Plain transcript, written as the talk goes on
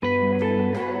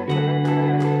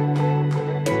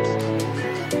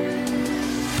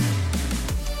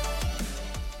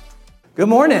Good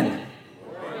morning.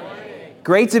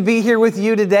 Great to be here with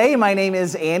you today. My name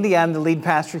is Andy. I'm the lead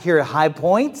pastor here at High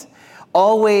Point.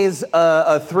 Always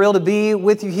a thrill to be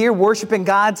with you here, worshiping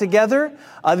God together.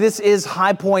 This is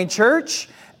High Point Church,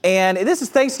 and this is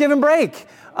Thanksgiving break.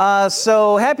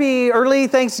 So happy early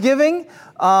Thanksgiving.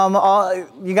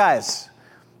 You guys,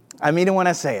 I mean it when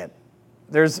I say it.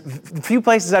 There's a few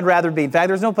places I'd rather be. In fact,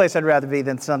 there's no place I'd rather be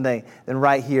than Sunday than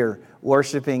right here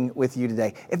worshiping with you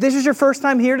today. If this is your first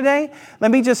time here today, let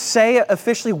me just say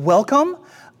officially welcome.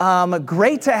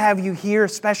 Great to have you here,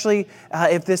 especially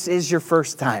if this is your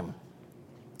first time.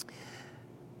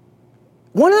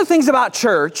 One of the things about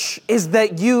church is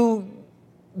that you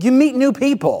meet new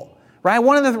people, right?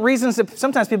 One of the reasons that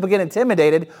sometimes people get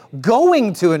intimidated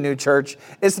going to a new church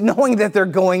is knowing that they're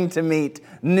going to meet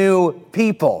new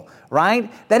people,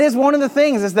 right? That is one of the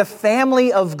things, as the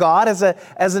family of God, as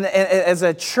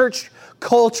a church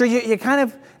culture, you kind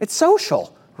of, it's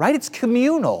social, right? It's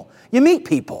communal. You meet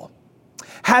people.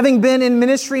 Having been in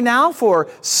ministry now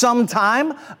for some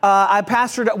time, I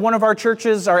pastored one of our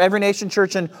churches, our Every Nation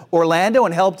Church in Orlando,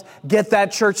 and helped get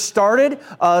that church started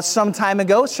some time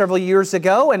ago, several years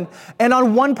ago. And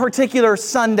on one particular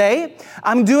Sunday,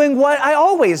 I'm doing what I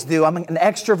always do. I'm an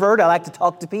extrovert. I like to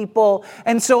talk to people.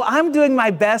 And so I'm doing my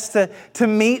best to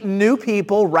meet new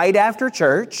people right after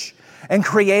church and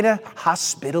create a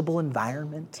hospitable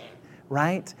environment,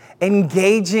 right?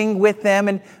 Engaging with them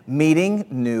and meeting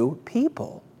new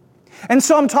people. And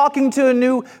so I'm talking to a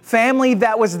new family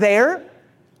that was there.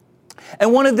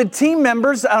 And one of the team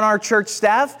members on our church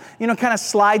staff, kind of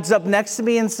slides up next to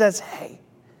me and says, "Hey,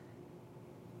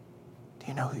 do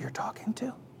you know who you're talking to?"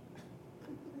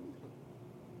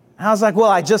 And I was like,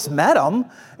 "Well, I just met them.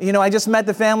 I just met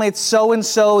the family. It's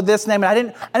so-and-so, this name."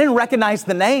 And I didn't recognize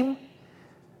the name.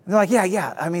 And they're like,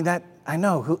 yeah. I mean, I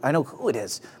know who it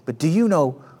is, but do you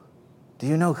know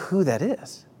who that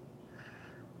is?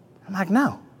 I'm like,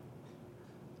 "No."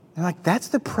 They're like, "That's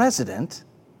the president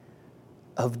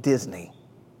of Disney."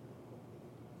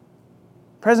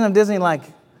 President of Disney, like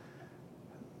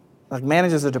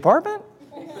manages a department?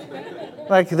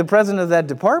 Like the president of that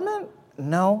department?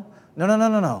 No.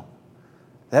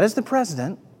 That is the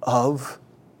president of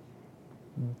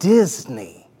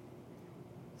Disney.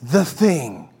 The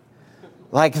thing.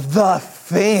 Like the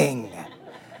thing.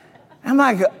 I'm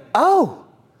like, "Oh,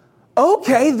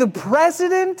 okay, the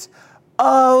president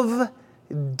of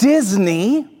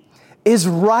Disney is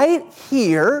right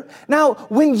here." Now,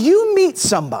 when you meet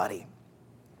somebody,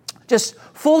 just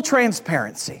full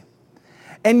transparency,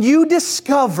 and you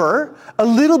discover a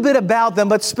little bit about them,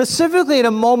 but specifically at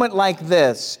a moment like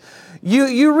this,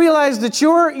 you realize that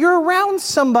you're around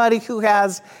somebody who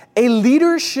has a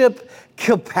leadership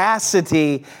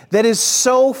capacity that is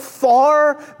so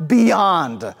far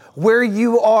beyond where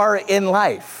you are in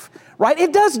life, right?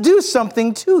 It does do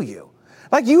something to you.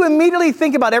 Like you immediately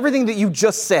think about everything that you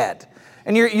just said,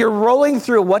 and you're rolling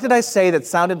through, what did I say that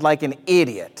sounded like an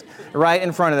idiot right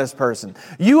in front of this person?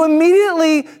 You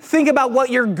immediately think about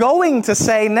what you're going to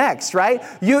say next, right?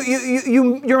 You're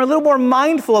a little more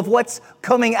mindful of what's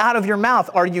coming out of your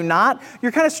mouth, are you not?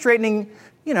 You're kind of straightening,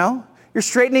 you're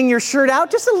straightening your shirt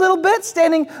out just a little bit,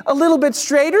 standing a little bit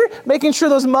straighter, making sure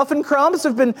those muffin crumbs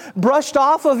have been brushed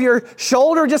off of your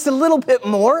shoulder just a little bit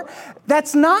more.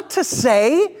 That's not to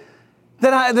say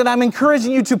that I'm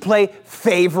encouraging you to play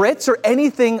favorites or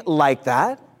anything like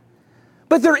that.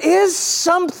 But there is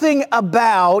something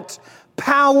about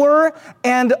power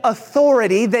and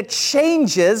authority that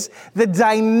changes the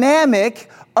dynamic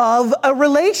of a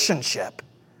relationship.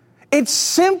 It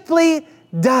simply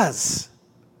does.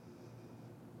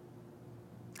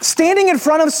 Standing in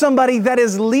front of somebody that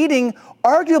is leading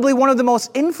arguably one of the most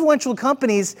influential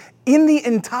companies in the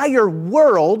entire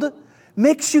world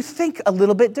makes you think a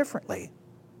little bit differently.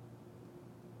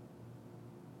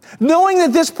 Knowing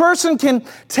that this person can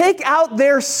take out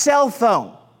their cell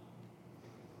phone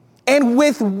and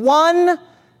with one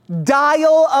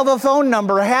dial of a phone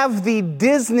number have the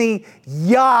Disney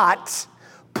yacht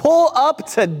pull up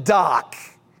to dock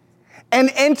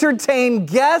and entertain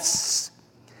guests,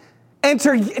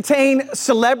 entertain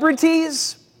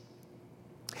celebrities,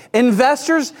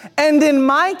 investors, and in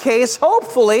my case,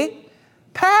 hopefully,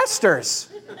 pastors.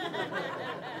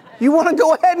 You want to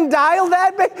go ahead and dial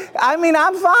that? I mean,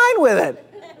 I'm fine with it.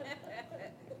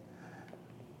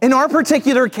 In our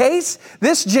particular case,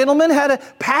 this gentleman had a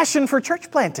passion for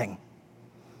church planting,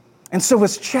 and so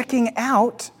was checking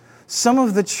out some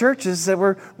of the churches that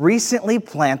were recently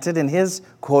planted in his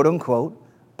quote-unquote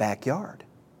backyard.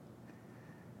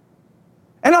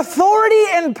 And authority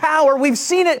and power, we've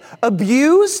seen it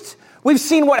abused. We've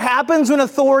seen what happens when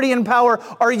authority and power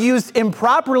are used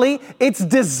improperly. It's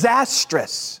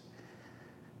disastrous.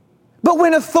 But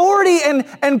when authority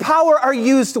and power are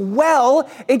used well,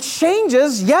 it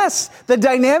changes, yes, the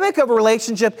dynamic of a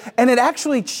relationship, and it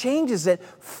actually changes it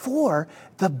for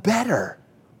the better.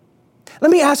 Let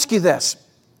me ask you this.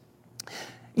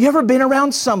 You ever been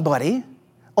around somebody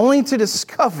only to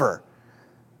discover,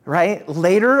 right,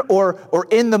 later or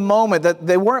in the moment that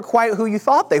they weren't quite who you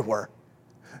thought they were?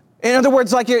 In other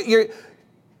words, like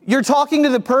you're talking to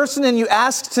the person and you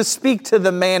ask to speak to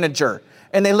the manager,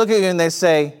 and they look at you and they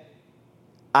say,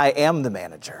 I am the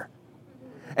manager.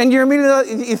 And you're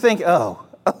immediately, you think, oh,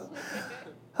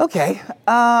 okay,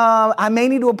 I may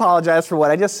need to apologize for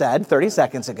what I just said 30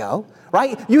 seconds ago,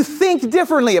 right? You think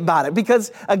differently about it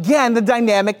because, again, the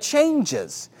dynamic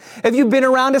changes. If you've been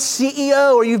around a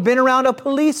CEO or you've been around a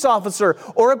police officer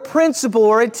or a principal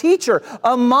or a teacher,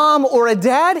 a mom or a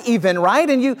dad even, right?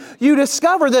 And you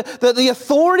discover that the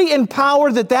authority and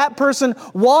power that person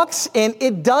walks in,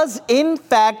 it does in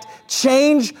fact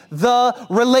change the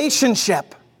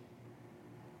relationship.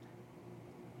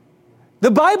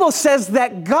 The Bible says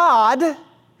that God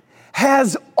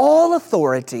has all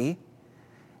authority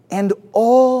and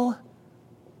all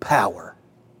power.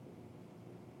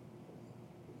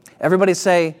 Everybody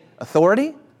say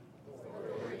authority.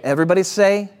 Everybody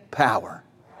say power.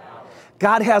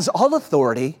 God has all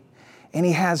authority and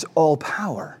He has all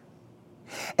power.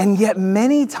 And yet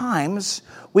many times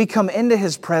we come into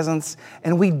His presence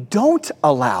and we don't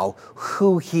allow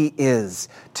who He is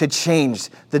to change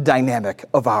the dynamic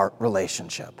of our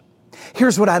relationship.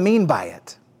 Here's what I mean by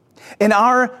it. In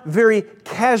our very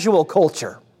casual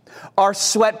culture, our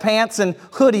sweatpants and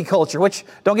hoodie culture, which,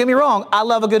 don't get me wrong, I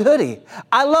love a good hoodie.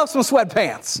 I love some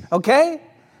sweatpants, okay?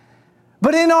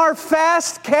 But in our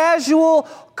fast, casual,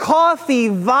 coffee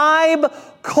vibe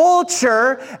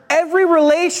culture, every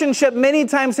relationship many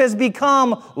times has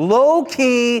become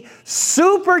low-key,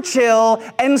 super chill,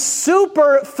 and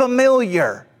super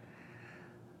familiar.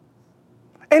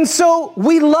 And so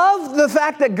we love the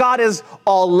fact that God is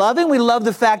all-loving. We love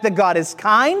the fact that God is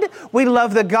kind. We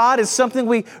love that God is something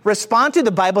we respond to.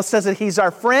 The Bible says that He's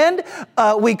our friend.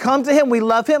 We come to Him. We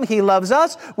love Him. He loves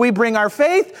us. We bring our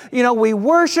faith. We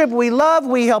worship. We love.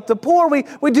 We help the poor.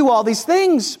 We do all these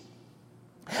things.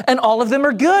 And all of them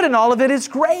are good, and all of it is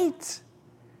great.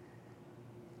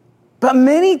 But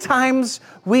many times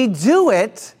we do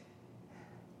it,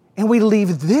 and we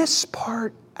leave this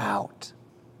part out.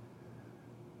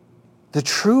 The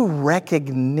true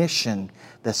recognition,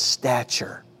 the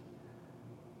stature,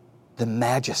 the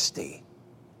majesty,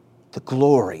 the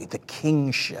glory, the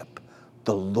kingship,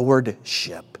 the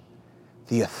lordship,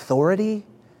 the authority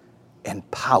and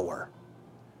power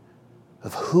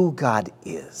of who God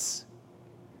is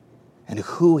and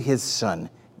who His Son,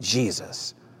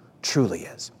 Jesus, truly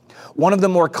is. One of the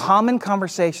more common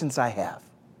conversations I have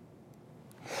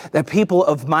that people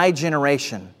of my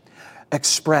generation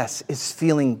express is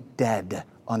feeling dead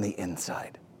on the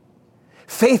inside.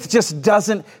 Faith just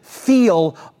doesn't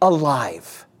feel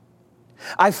alive.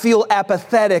 I feel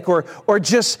apathetic or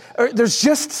there's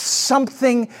just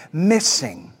something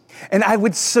missing. And I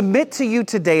would submit to you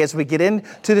today as we get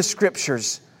into the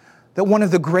scriptures that one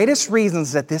of the greatest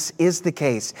reasons that this is the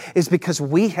case is because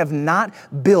we have not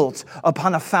built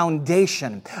upon a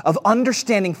foundation of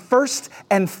understanding first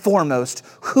and foremost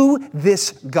who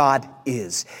this God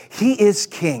is. He is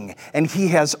King, and He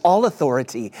has all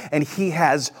authority, and He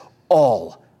has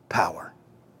all power.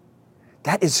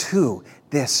 That is who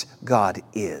this God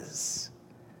is.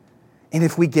 And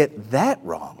if we get that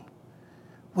wrong,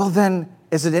 well then,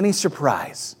 is it any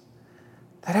surprise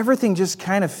that everything just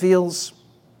kind of feels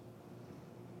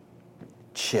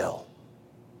chill?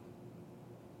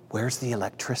 Where's the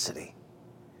electricity?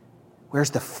 Where's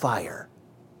the fire?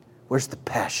 Where's the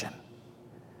passion?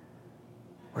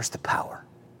 Where's the power?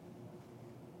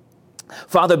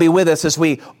 Father, be with us as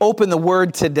we open the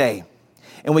Word today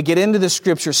and we get into the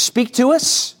Scripture. Speak to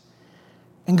us.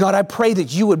 And God, I pray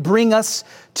that You would bring us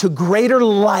to greater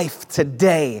life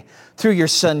today through Your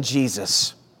Son,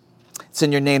 Jesus. It's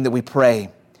in Your name that we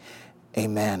pray.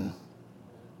 Amen.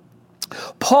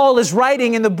 Paul is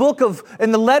writing in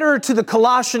the letter to the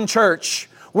Colossian church.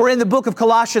 We're in the book of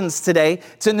Colossians today.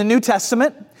 It's in the New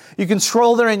Testament. You can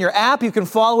scroll there in your app. You can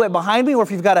follow it behind me, or if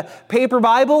you've got a paper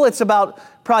Bible, it's about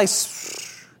probably,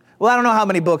 I don't know how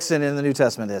many books in the New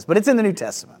Testament is, but it's in the New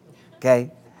Testament,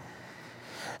 okay?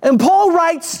 And Paul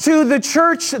writes to the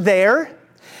church there.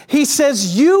 He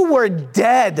says, you were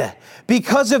dead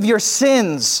because of your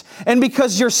sins and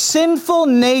because your sinful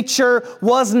nature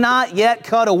was not yet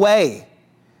cut away.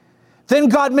 Then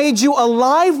God made you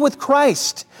alive with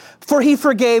Christ. For he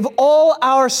forgave all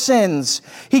our sins.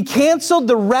 He canceled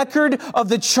the record of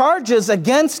the charges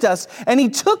against us, and he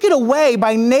took it away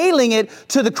by nailing it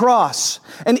to the cross.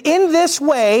 And in this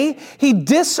way, he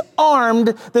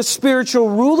disarmed the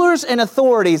spiritual rulers and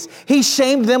authorities. He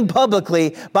shamed them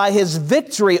publicly by his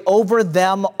victory over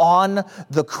them on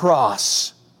the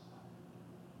cross.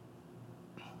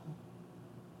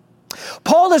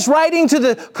 Paul is writing to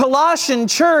the Colossian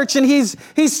church, and he's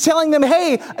telling them,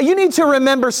 hey, you need to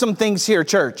remember some things here,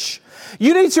 church.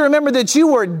 You need to remember that you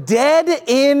were dead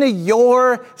in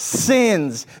your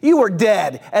sins. You were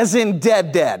dead, as in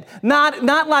dead.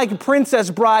 Not like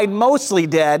Princess Bride, mostly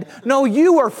dead. No,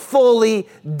 you were fully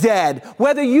dead.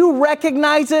 Whether you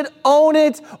recognize it, own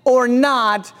it, or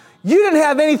not, you didn't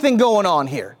have anything going on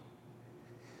here.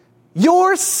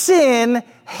 Your sin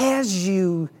has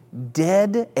you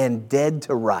dead and dead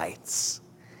to rights.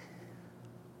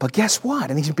 But guess what?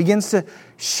 And he begins to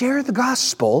share the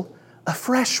gospel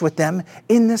afresh with them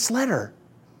in this letter.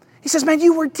 He says, man,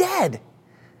 you were dead.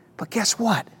 But guess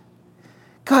what?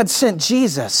 God sent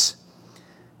Jesus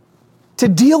to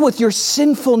deal with your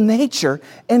sinful nature,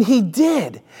 and he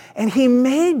did. And he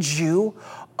made you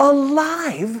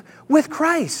alive with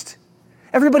Christ.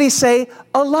 Everybody say,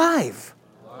 alive.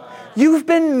 You've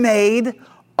been made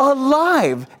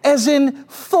alive, as in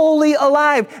fully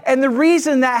alive. And the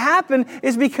reason that happened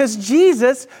is because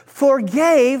Jesus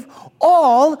forgave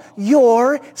all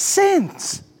your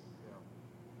sins.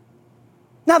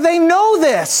 Now they know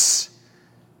this.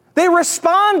 They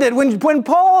responded when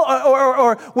Paul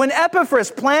or when Epaphras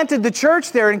planted the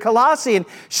church there in Colossae and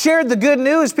shared the good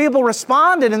news. People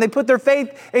responded and they put their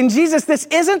faith in Jesus. This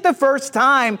isn't the first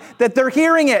time that they're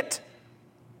hearing it.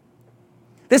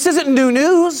 This isn't new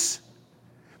news.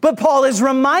 But Paul is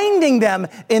reminding them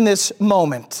in this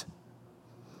moment.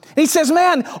 He says,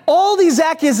 man, all these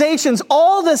accusations,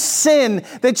 all the sin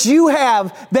that you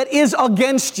have that is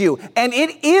against you, and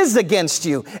it is against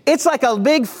you. It's like a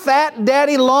big fat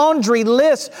daddy laundry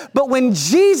list. But when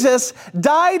Jesus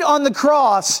died on the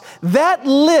cross, that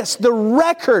list, the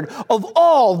record of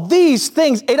all these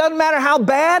things, it doesn't matter how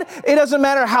bad, it doesn't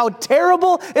matter how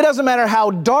terrible, it doesn't matter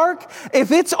how dark.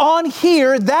 If it's on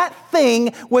here, that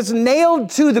thing was nailed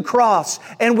to the cross.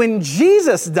 And when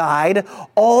Jesus died,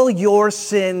 all your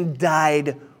sin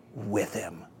died with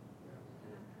him.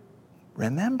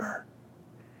 Remember,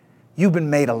 you've been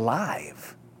made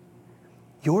alive.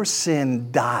 Your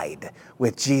sin died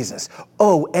with Jesus.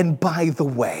 Oh, and by the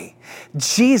way,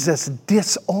 Jesus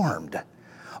disarmed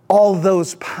all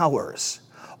those powers,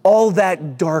 all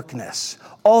that darkness,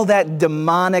 all that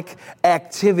demonic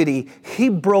activity. He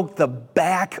broke the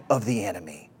back of the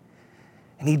enemy.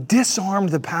 And he disarmed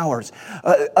the powers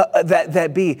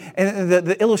that be. And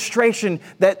the illustration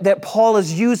that Paul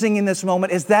is using in this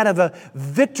moment is that of a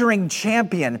victoring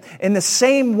champion. In the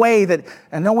same way that,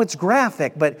 I know it's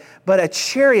graphic, but a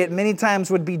chariot many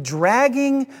times would be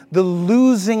dragging the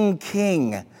losing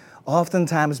king,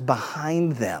 oftentimes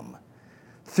behind them,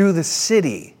 through the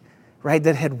city, right,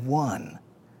 that had won.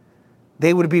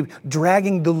 They would be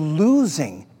dragging the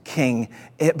losing king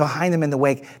behind them in the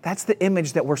wake. That's the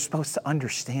image that we're supposed to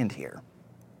understand here.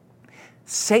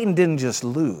 Satan didn't just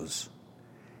lose.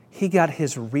 He got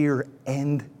his rear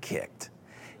end kicked,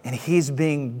 and he's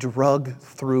being dragged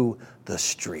through the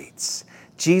streets.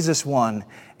 Jesus won,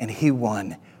 and he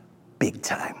won big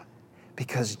time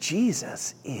because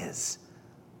Jesus is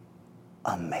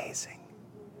amazing.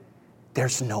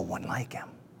 There's no one like him.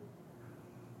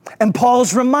 And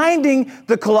Paul's reminding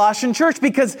the Colossian church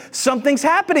because something's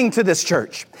happening to this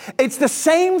church. It's the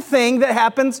same thing that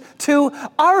happens to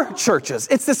our churches.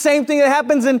 It's the same thing that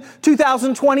happens in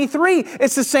 2023.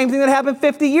 It's the same thing that happened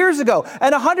 50 years ago,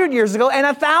 and 100 years ago, and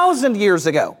 1,000 years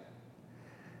ago.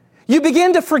 You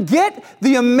begin to forget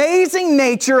the amazing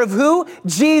nature of who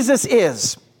Jesus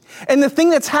is. And the thing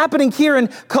that's happening here in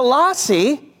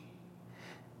Colossae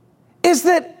is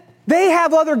that they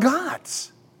have other gods.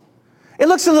 It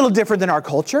looks a little different than our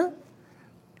culture,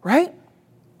 right?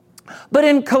 But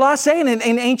in Colossae and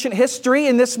in ancient history,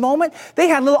 in this moment, they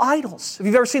had little idols. If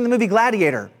you've ever seen the movie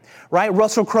Gladiator, right?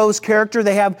 Russell Crowe's character,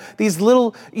 they have these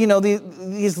little,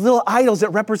 these little idols that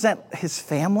represent his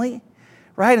family,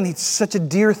 right? And it's such a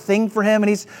dear thing for him, and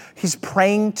he's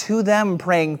praying to them,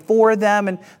 praying for them,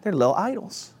 and they're little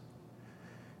idols.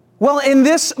 Well, in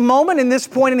this moment, in this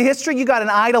point in history, you got an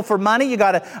idol for money, you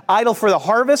got an idol for the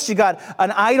harvest, you got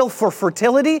an idol for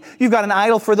fertility, you got an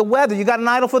idol for the weather, you got an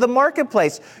idol for the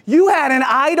marketplace. You had an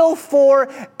idol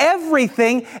for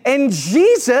everything, and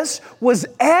Jesus was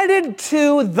added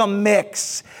to the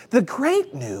mix. The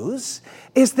great news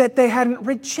is that they hadn't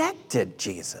rejected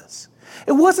Jesus.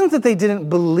 It wasn't that they didn't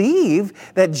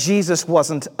believe that Jesus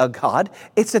wasn't a God.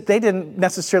 It's that they didn't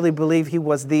necessarily believe he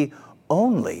was the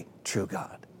only true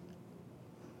God.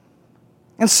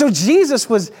 And so Jesus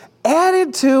was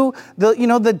added to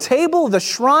the table, the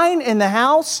shrine in the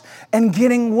house, and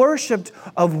getting worshiped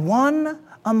of one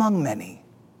among many.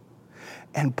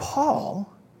 And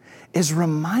Paul is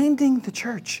reminding the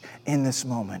church in this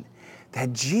moment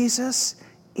that Jesus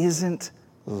isn't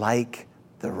like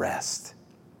the rest.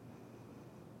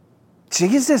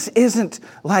 Jesus isn't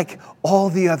like all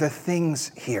the other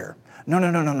things here.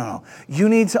 No. You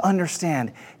need to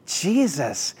understand,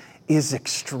 Jesus is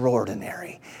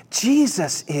extraordinary.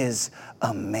 Jesus is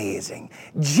amazing.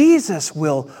 Jesus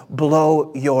will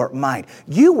blow your mind.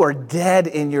 You were dead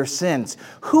in your sins.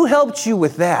 Who helped you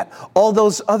with that? All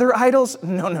those other idols?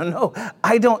 No.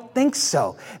 I don't think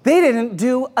so. They didn't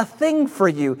do a thing for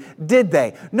you, did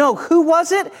they? No. Who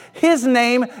was it? His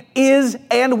name is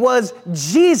and was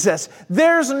Jesus.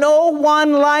 There's no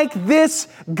one like this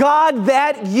God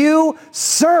that you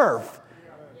serve.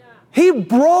 He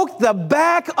broke the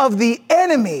back of the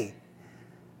enemy,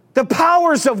 the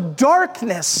powers of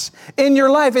darkness in your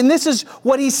life. And this is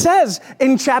what he says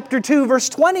in chapter 2, verse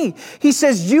 20. He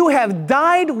says, you have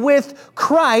died with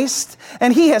Christ,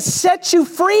 and he has set you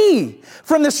free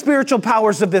from the spiritual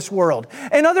powers of this world.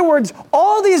 In other words,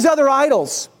 all these other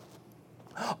idols,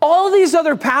 all these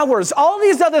other powers, all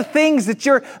these other things that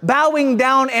you're bowing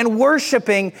down and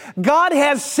worshiping, God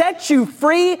has set you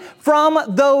free from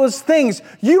those things.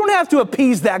 You don't have to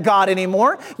appease that God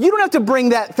anymore. You don't have to bring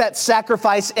that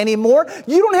sacrifice anymore.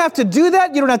 You don't have to do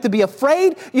that. You don't have to be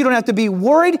afraid. You don't have to be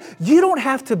worried. You don't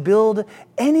have to build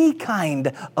any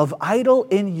kind of idol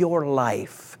in your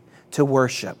life to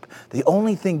worship. The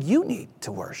only thing you need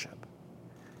to worship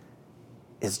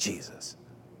is Jesus.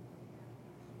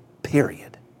 Period.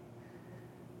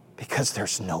 Because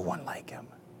there's no one like him.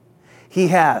 He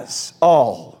has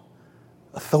all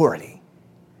authority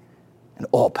and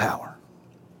all power.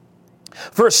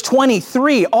 Verse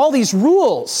 23, all these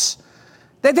rules,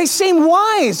 that they seem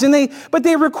wise, but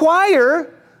they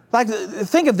require,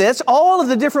 think of this, all of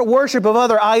the different worship of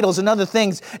other idols and other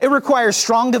things. It requires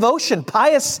strong devotion,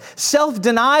 pious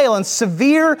self-denial, and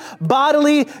severe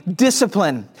bodily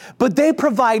discipline. But they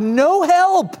provide no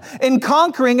help in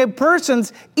conquering a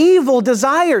person's evil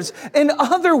desires. In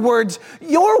other words,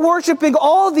 you're worshiping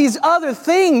all these other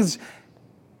things,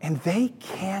 and they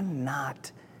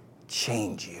cannot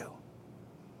change you.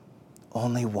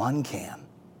 Only one can.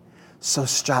 So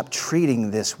stop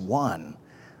treating this one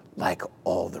like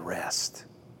all the rest.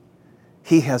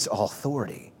 He has all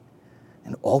authority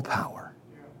and all power.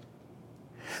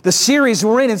 The series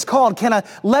we're in is called, Can a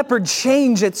Leopard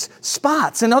Change Its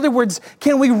Spots? In other words,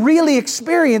 can we really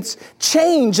experience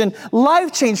change and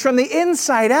life change from the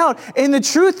inside out? And the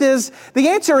truth is, the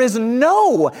answer is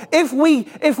no. If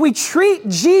we treat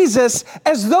Jesus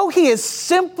as though he is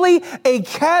simply a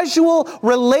casual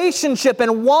relationship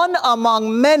and one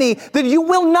among many, then you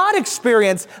will not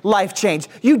experience life change.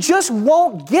 You just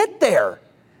won't get there.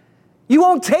 You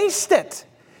won't taste it.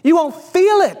 You won't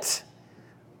feel it.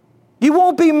 You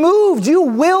won't be moved. You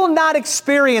will not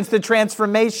experience the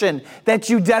transformation that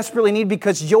you desperately need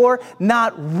because you're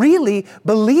not really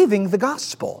believing the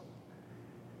gospel.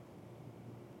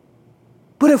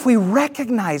 But if we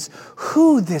recognize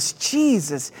who this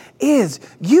Jesus is,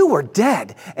 you were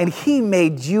dead and he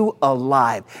made you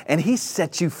alive and he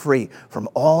set you free from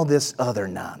all this other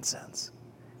nonsense.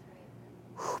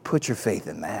 Put your faith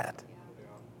in that.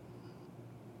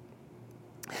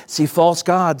 See, false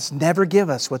gods never give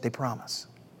us what they promise.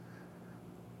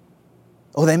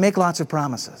 Oh, they make lots of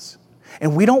promises.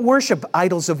 And we don't worship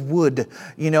idols of wood.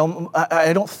 You know,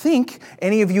 I don't think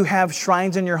any of you have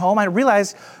shrines in your home. I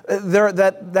realize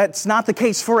that's not the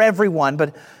case for everyone.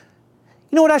 But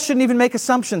you know what? I shouldn't even make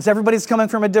assumptions. Everybody's coming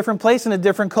from a different place and a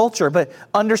different culture. But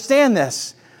understand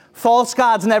this. False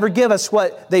gods never give us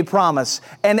what they promise.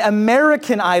 And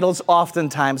American idols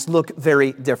oftentimes look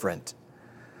very different.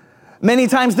 Many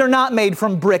times they're not made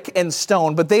from brick and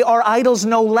stone, but they are idols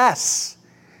no less.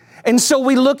 And so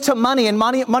we look to money, and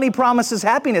money promises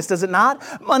happiness, does it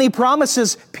not? Money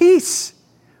promises peace.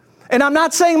 And I'm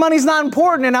not saying money's not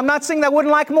important, and I'm not saying that I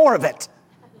wouldn't like more of it.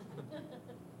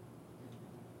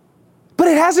 But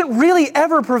it hasn't really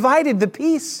ever provided the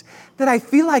peace that I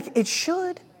feel like it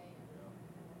should.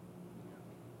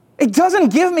 It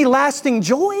doesn't give me lasting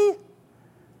joy.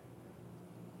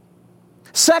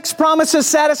 Sex promises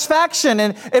satisfaction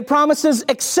and it promises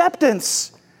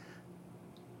acceptance.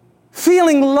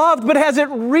 Feeling loved, but has it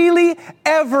really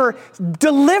ever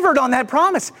delivered on that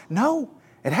promise? No,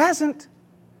 it hasn't.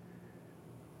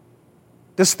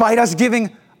 Despite us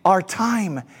giving our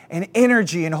time and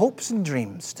energy and hopes and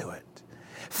dreams to it.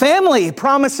 Family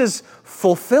promises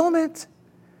fulfillment.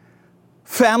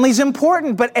 Family's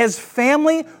important, but as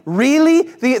family really,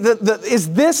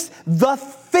 is this the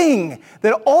thing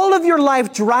that all of your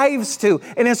life drives to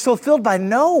and is fulfilled by?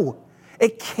 No,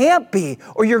 it can't be,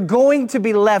 or you're going to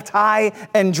be left high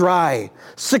and dry.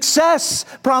 Success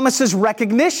promises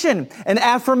recognition and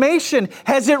affirmation.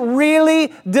 Has it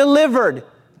really delivered?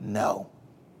 No.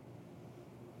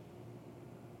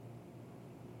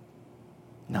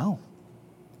 No.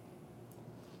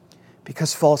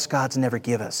 Because false gods never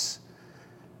give us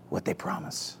what they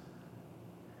promise.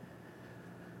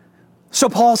 So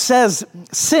Paul says,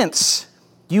 since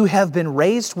you have been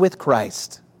raised with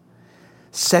Christ,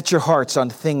 set your hearts on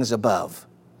things above,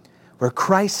 where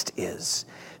Christ is,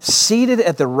 seated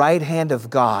at the right hand of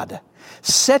God.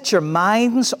 Set your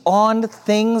minds on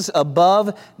things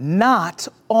above, not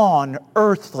on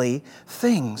earthly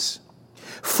things.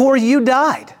 For you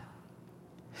died,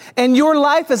 and your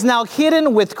life is now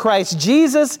hidden with Christ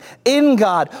Jesus in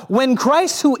God. When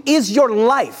Christ, who is your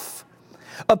life,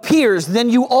 appears, then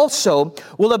you also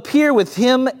will appear with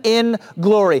him in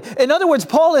glory. In other words,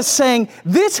 Paul is saying,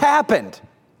 this happened.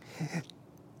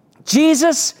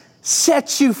 Jesus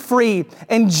set you free,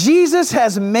 and Jesus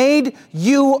has made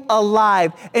you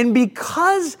alive. And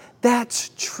because that's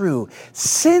true,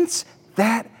 since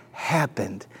that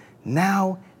happened,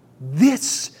 now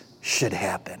this should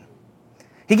happen.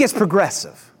 He gets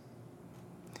progressive.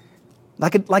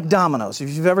 Like dominoes. If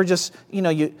you've ever just,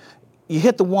 you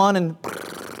hit the one and,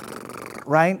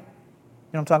 right? You know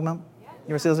what I'm talking about?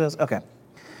 You ever see those? Okay.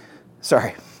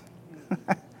 Sorry.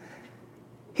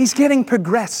 He's getting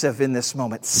progressive in this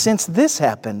moment. Since this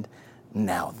happened,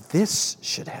 now this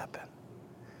should happen.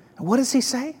 And what does he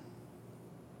say?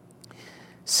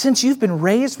 Since you've been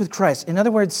raised with Christ. In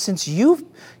other words, since you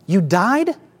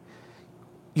died,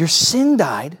 your sin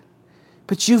died,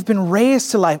 but you've been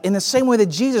raised to life. In the same way that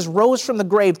Jesus rose from the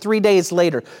grave 3 days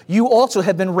later, you also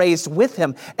have been raised with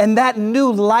him. And that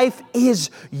new life is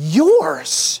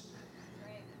yours.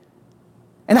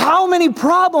 And how many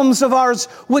problems of ours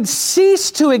would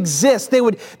cease to exist? They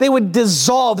would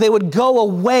dissolve. They would go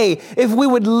away if we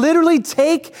would literally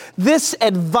take this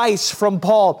advice from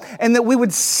Paul and that we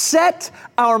would set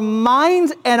our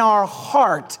mind and our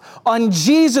heart on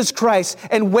Jesus Christ.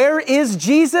 And where is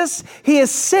Jesus? He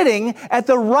is sitting at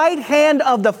the right hand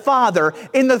of the Father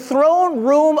in the throne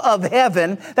room of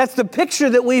heaven. That's the picture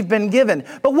that we've been given.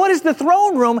 But what is the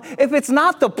throne room if it's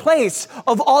not the place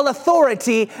of all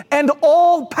authority and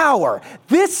all power?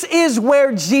 This is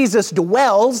where Jesus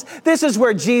dwells. This is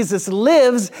where Jesus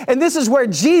lives. And this is where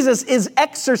Jesus is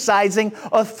exercising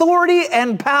authority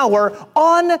and power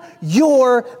on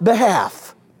your behalf.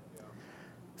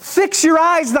 Fix your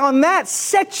eyes on that.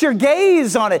 Set your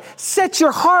gaze on it. Set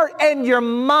your heart and your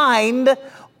mind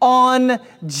on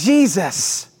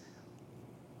Jesus.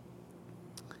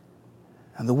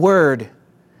 And the word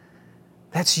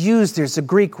that's used there is a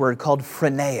Greek word called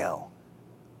phroneo.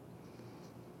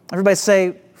 Everybody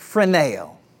say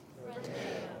phroneo.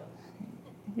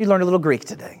 You learned a little Greek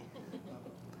today.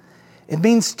 It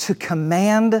means to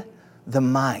command the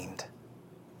mind.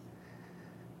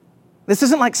 This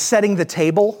isn't like setting the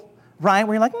table, right?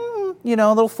 Where you're like, a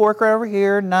little fork right over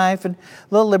here, knife, and a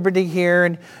little liberty here.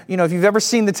 And, if you've ever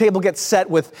seen the table get set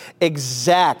with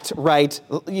exact, right,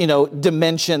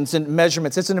 dimensions and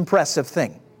measurements, it's an impressive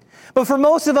thing. But for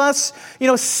most of us,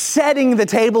 setting the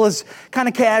table is kind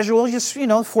of casual. Just,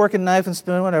 fork and knife and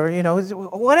spoon, whatever,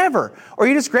 whatever. Or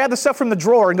you just grab the stuff from the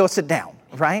drawer and go sit down,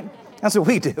 right? That's what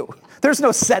we do. There's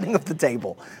no setting of the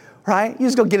table, right? You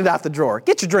just go get it out the drawer.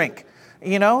 Get your drink.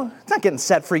 It's not getting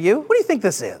set for you. What do you think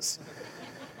this is?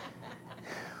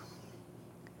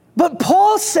 But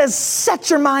Paul says,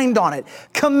 set your mind on it.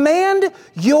 Command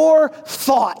your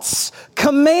thoughts.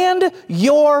 Command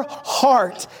your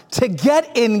heart to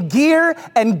get in gear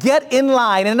and get in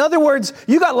line. In other words,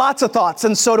 you got lots of thoughts,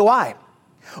 and so do I.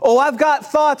 Oh, I've got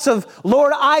thoughts of,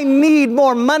 Lord, I need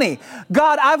more money.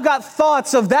 God, I've got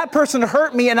thoughts of that person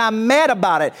hurt me and I'm mad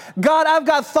about it. God, I've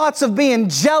got thoughts of being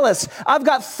jealous. I've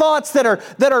got thoughts that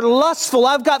are lustful.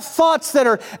 I've got thoughts that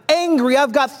are angry.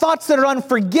 I've got thoughts that are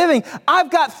unforgiving.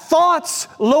 I've got thoughts,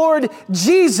 Lord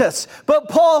Jesus. But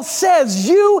Paul says,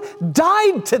 you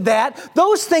died to that.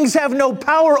 Those things have no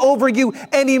power over you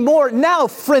anymore. Now,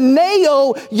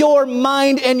 phreneo your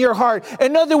mind and your heart.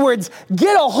 In other words,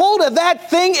 get a hold of that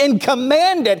thing and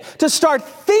command it to start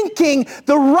thinking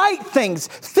the right things.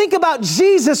 Think about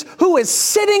Jesus, who is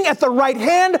sitting at the right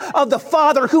hand of the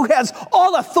Father, who has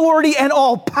all authority and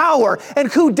all power,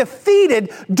 and who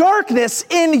defeated darkness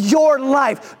in your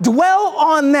life. Dwell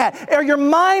on that. Are your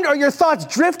mind or your thoughts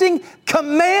drifting?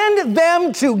 Command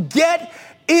them to get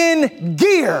in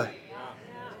gear.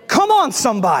 Come on,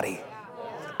 somebody.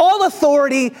 All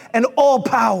authority and all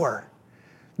power.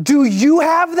 Do you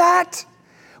have that?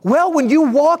 Well, when you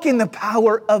walk in the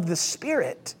power of the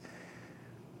Spirit,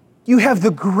 you have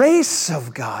the grace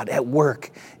of God at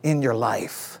work in your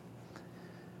life.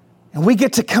 And we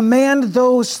get to command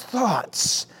those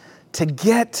thoughts to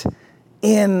get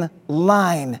in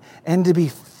line and to be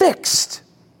fixed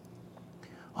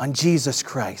on Jesus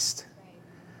Christ,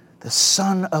 the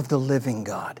Son of the living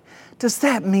God. Does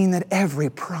that mean that every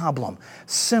problem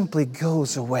simply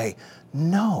goes away?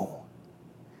 No.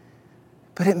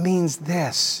 But it means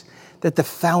this, that the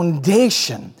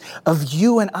foundation of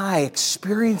you and I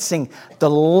experiencing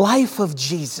the life of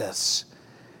Jesus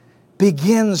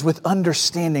begins with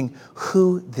understanding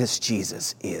who this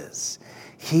Jesus is.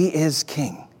 He is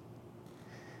King,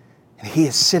 and He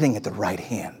is sitting at the right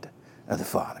hand of the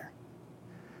Father,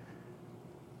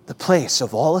 the place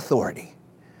of all authority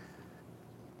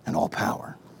and all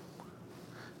power.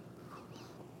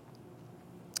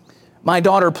 My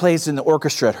daughter plays in the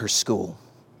orchestra at her school.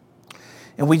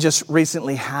 And we just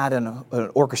recently had an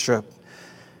orchestra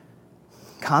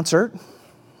concert.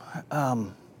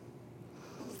 And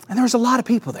there was a lot of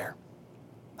people there.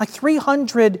 Like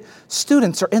 300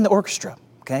 students are in the orchestra,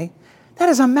 okay? That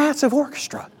is a massive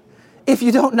orchestra, if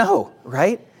you don't know,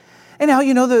 right? And now,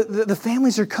 you know, the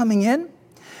families are coming in,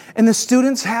 and the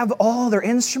students have all their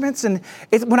instruments. And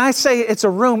when I say it's a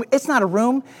room, it's not a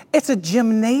room. It's a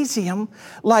gymnasium,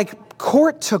 like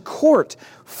court to court,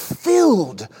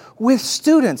 filled with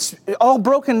students, all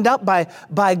broken up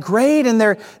by grade. And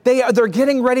they're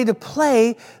getting ready to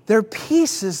play their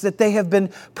pieces that they have been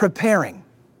preparing.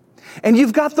 And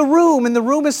you've got the room, and the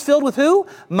room is filled with who?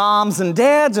 Moms and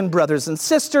dads and brothers and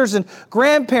sisters and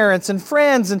grandparents and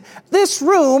friends. And this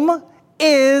room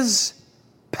is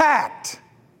packed.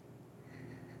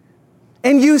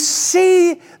 And you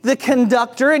see the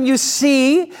conductor, and you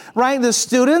see, right, the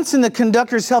students, and the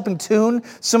conductor's helping tune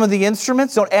some of the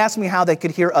instruments. Don't ask me how they could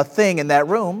hear a thing in that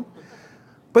room.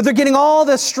 But they're getting all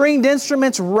the stringed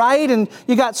instruments right, and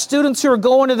you got students who are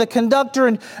going to the conductor,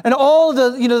 and all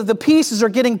the, you know, the pieces are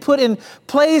getting put in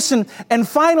place, and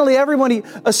finally everybody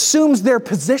assumes their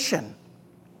position.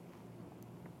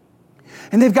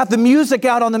 And they've got the music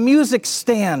out on the music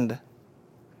stand.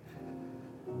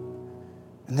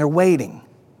 And they're waiting.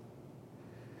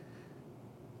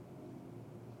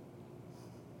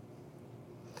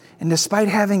 And despite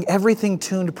having everything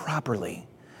tuned properly,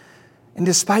 and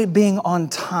despite being on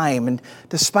time, and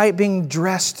despite being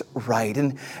dressed right,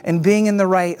 and being in the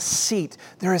right seat,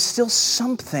 there is still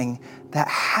something that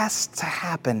has to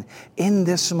happen in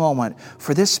this moment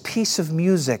for this piece of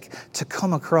music to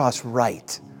come across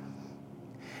right.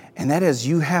 And that is,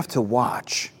 you have to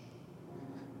watch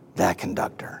that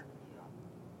conductor.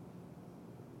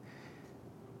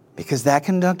 Because that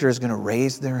conductor is going to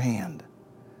raise their hand.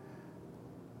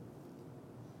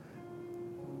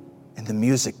 And the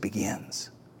music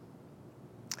begins.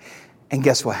 And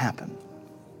guess what happened?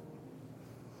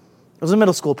 It was a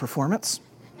middle school performance.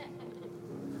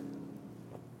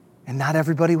 And not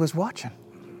everybody was watching.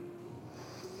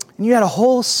 And you had a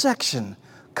whole section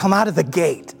come out of the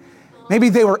gate. Maybe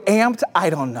they were amped, I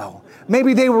don't know.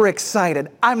 Maybe they were excited,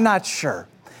 I'm not sure.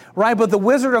 Right, but the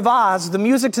Wizard of Oz, the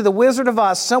music to the Wizard of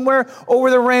Oz, somewhere over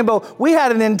the rainbow, we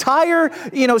had an entire,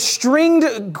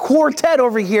 stringed quartet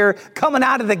over here coming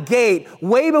out of the gate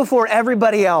way before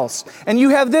everybody else. And you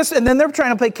have this, and then they're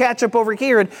trying to play catch up over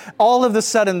here, and all of a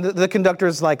sudden the conductor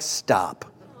is like, stop.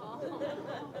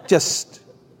 Just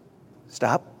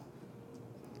stop.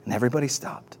 And everybody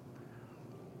stopped.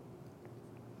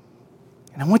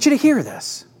 And I want you to hear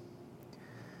this.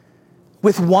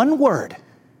 With one word,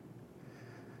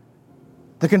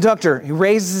 the conductor, he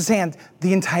raises his hand,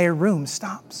 the entire room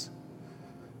stops.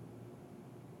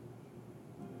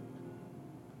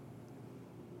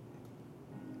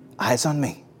 Eyes on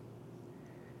me.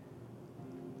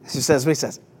 He says what he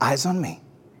says, eyes on me,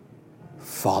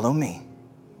 follow me,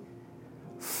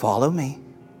 follow me,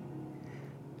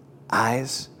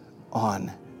 eyes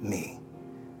on me.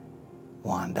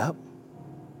 Wand up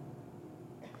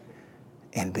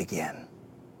and begin.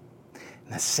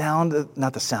 And the sound,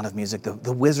 not the Sound of Music,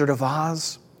 the Wizard of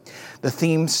Oz, the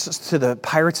themes to the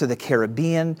Pirates of the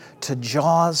Caribbean, to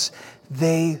Jaws,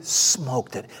 they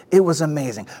smoked it. It was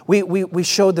amazing. We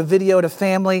showed the video to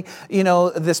family,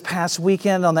 this past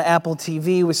weekend on the Apple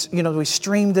TV. We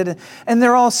streamed it, and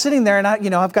they're all sitting there, and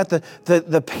I've got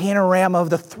the panorama of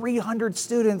the 300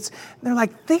 students. And they're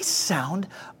like, they sound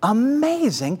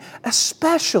amazing,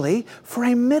 especially for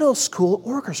a middle school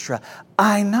orchestra.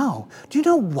 I know. Do you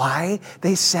know why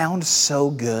they sound so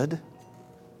good?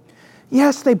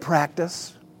 Yes, they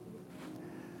practice.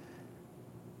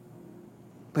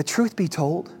 But truth be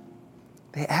told,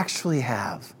 they actually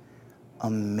have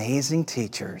amazing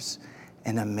teachers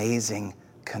and amazing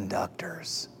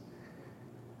conductors.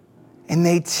 And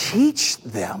they teach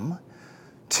them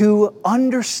to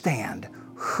understand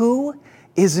who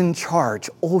is in charge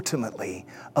ultimately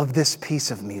of this piece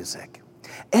of music.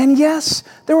 And yes,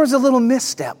 there was a little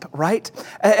misstep, right,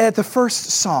 at the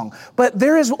first song. But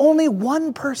there is only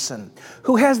one person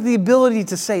who has the ability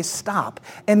to say stop,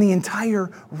 and the entire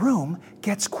room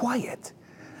gets quiet.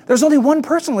 There's only one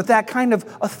person with that kind of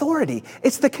authority.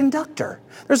 It's the conductor.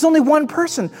 There's only one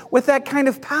person with that kind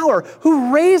of power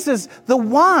who raises the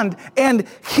wand, and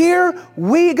here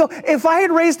we go. If I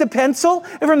had raised a pencil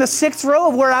from the 6th row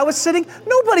of where I was sitting,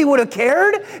 nobody would have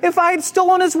cared. If I had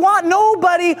stolen his wand,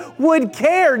 nobody would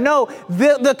care. No,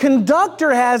 the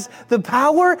conductor has the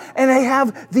power and they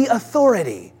have the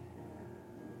authority.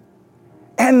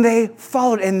 And they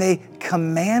followed and they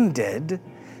commanded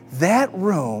that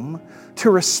room to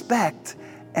respect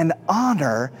and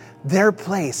honor their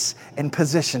place and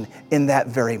position in that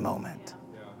very moment.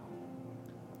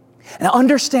 And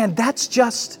understand, that's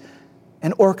just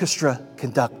an orchestra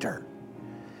conductor.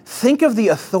 Think of the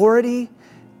authority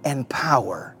and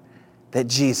power that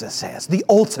Jesus has, the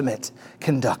ultimate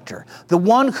conductor, the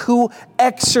one who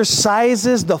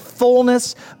exercises the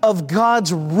fullness of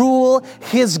God's rule,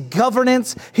 His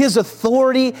governance, His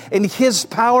authority, and His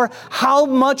power. How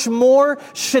much more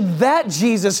should that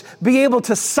Jesus be able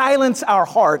to silence our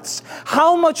hearts?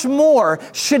 How much more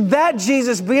should that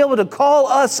Jesus be able to call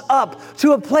us up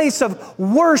to a place of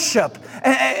worship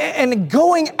and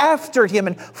going after Him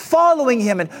and following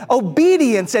Him and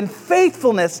obedience and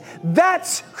faithfulness?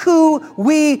 That's who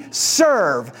we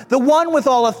serve, the one with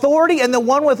all authority and the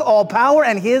one with all power,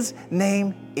 and His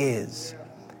name is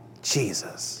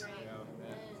Jesus.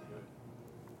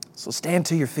 So stand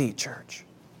to your feet, church.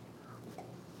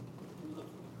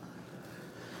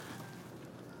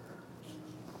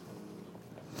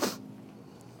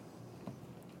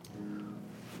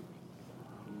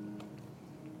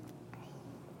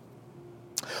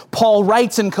 Paul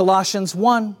writes in Colossians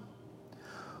 1,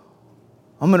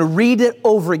 I'm going to read it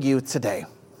over you today.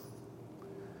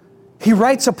 He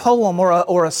writes a poem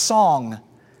or a song.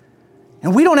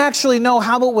 And we don't actually know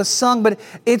how it was sung, but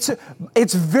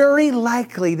it's very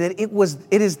likely that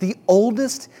it is the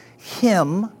oldest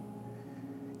hymn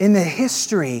in the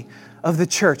history of the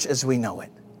church as we know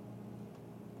it.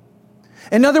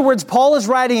 In other words, Paul is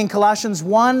writing in Colossians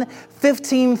 1,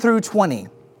 15 through 20.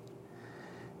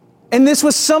 And this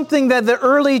was something that the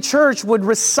early church would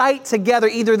recite together.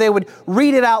 Either they would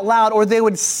read it out loud or they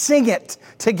would sing it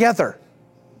together.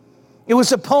 It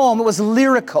was a poem. It was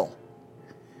lyrical.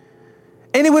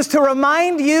 And it was to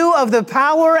remind you of the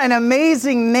power and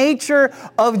amazing nature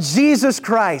of Jesus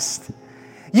Christ.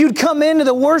 You'd come into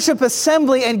the worship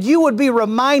assembly and you would be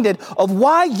reminded of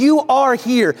why you are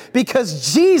here,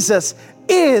 because Jesus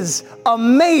is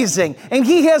amazing and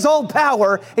He has all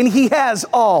power and He has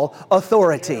all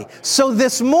authority. So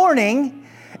this morning,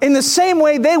 in the same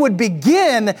way they would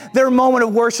begin their moment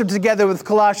of worship together with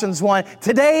Colossians 1,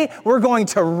 today we're going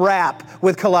to wrap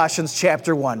with Colossians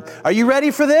chapter 1. Are you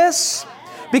ready for this?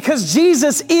 Because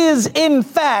Jesus is, in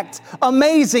fact,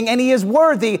 amazing and He is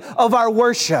worthy of our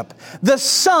worship. The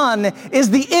Son is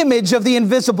the image of the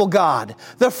invisible God,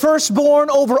 the firstborn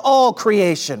over all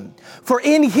creation. For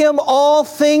in Him all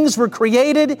things were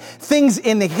created, things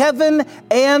in heaven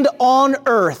and on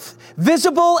earth,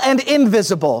 visible and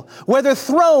invisible, whether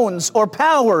thrones or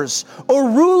powers or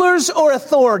rulers or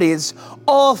authorities,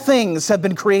 all things have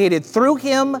been created through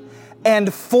Him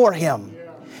and for Him.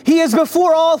 He is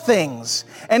before all things,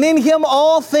 and in Him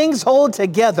all things hold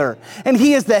together. And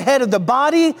He is the head of the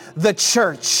body, the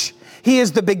church. He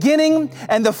is the beginning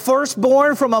and the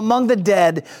firstborn from among the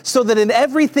dead, so that in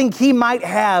everything He might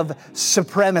have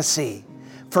supremacy.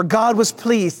 For God was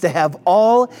pleased to have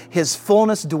all his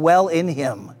fullness dwell in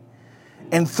him,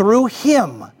 and through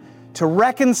him to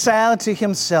reconcile to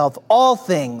himself all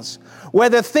things,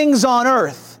 whether things on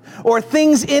earth or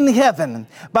things in heaven,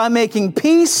 by making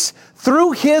peace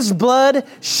through his blood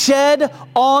shed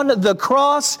on the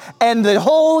cross. And the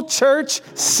whole church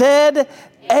said,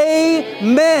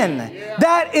 Amen.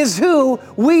 That is who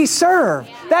we serve.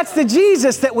 That's the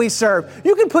Jesus that we serve.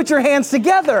 You can put your hands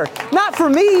together, not for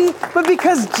me, but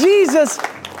because Jesus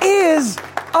is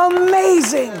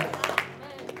amazing.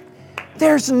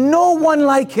 There's no one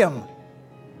like him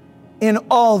in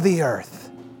all the earth.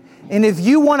 And if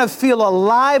you want to feel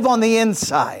alive on the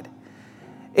inside,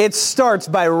 it starts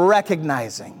by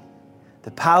recognizing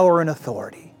the power and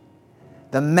authority,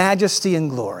 the majesty and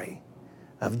glory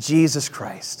of Jesus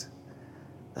Christ,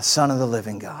 the Son of the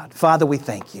living God. Father, we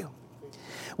thank you.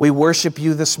 We worship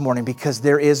you this morning because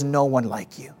there is no one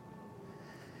like you.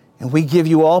 And we give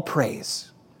you all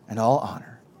praise and all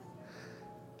honor.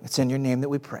 It's in your name that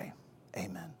we pray.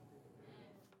 Amen.